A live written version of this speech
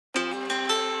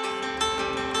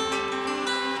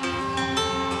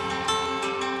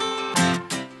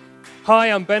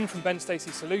Hi, I'm Ben from Stacey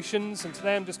Solutions, and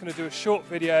today I'm just going to do a short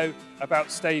video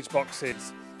about stage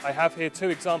boxes. I have here two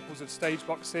examples of stage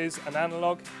boxes, an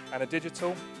analog and a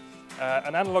digital.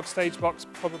 An analog stage box,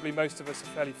 probably most of us are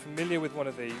fairly familiar with one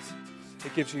of these.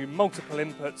 It gives you multiple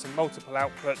inputs and multiple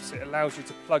outputs. It allows you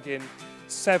to plug in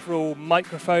several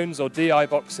microphones or DI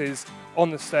boxes on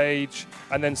the stage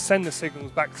and then send the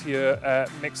signals back to your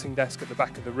mixing desk at the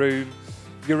back of the room.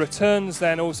 Your returns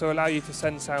then also allow you to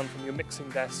send sound from your mixing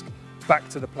desk back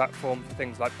to the platform for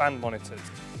things like band monitors.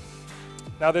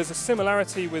 Now there's a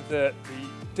similarity with the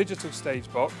digital stage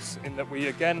box in that we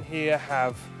again here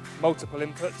have multiple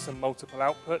inputs and multiple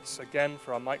outputs, again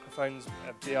for our microphones,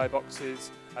 DI boxes,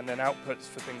 and then outputs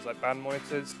for things like band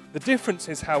monitors. The difference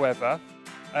is, however,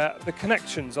 the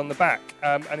connections on the back,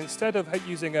 and instead of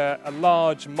using a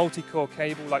large multi-core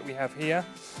cable like we have here,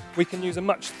 we can use a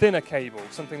much thinner cable,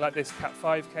 something like this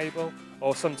Cat5 cable,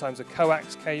 or sometimes a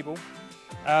coax cable.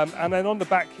 And then on the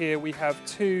back here we have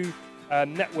two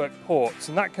network ports,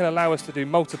 and that can allow us to do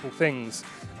multiple things.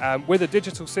 With a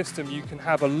digital system you can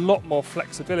have a lot more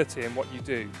flexibility in what you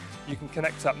do. You can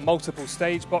connect up multiple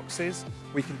stage boxes,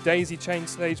 we can daisy chain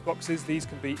stage boxes, these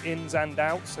can be ins and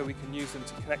outs, so we can use them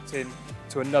to connect in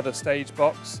to another stage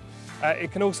box.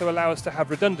 It can also allow us to have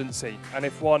redundancy, and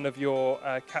if one of your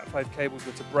Cat5 cables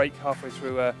were to break halfway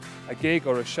through a gig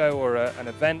or a show or an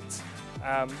event,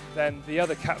 then the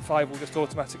other Cat5 will just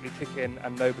automatically kick in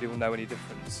and nobody will know any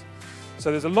difference. So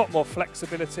there's a lot more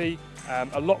flexibility,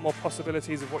 a lot more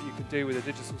possibilities of what you can do with a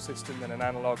digital system than an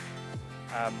analog,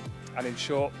 and in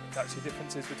short, that's the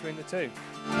differences between the two.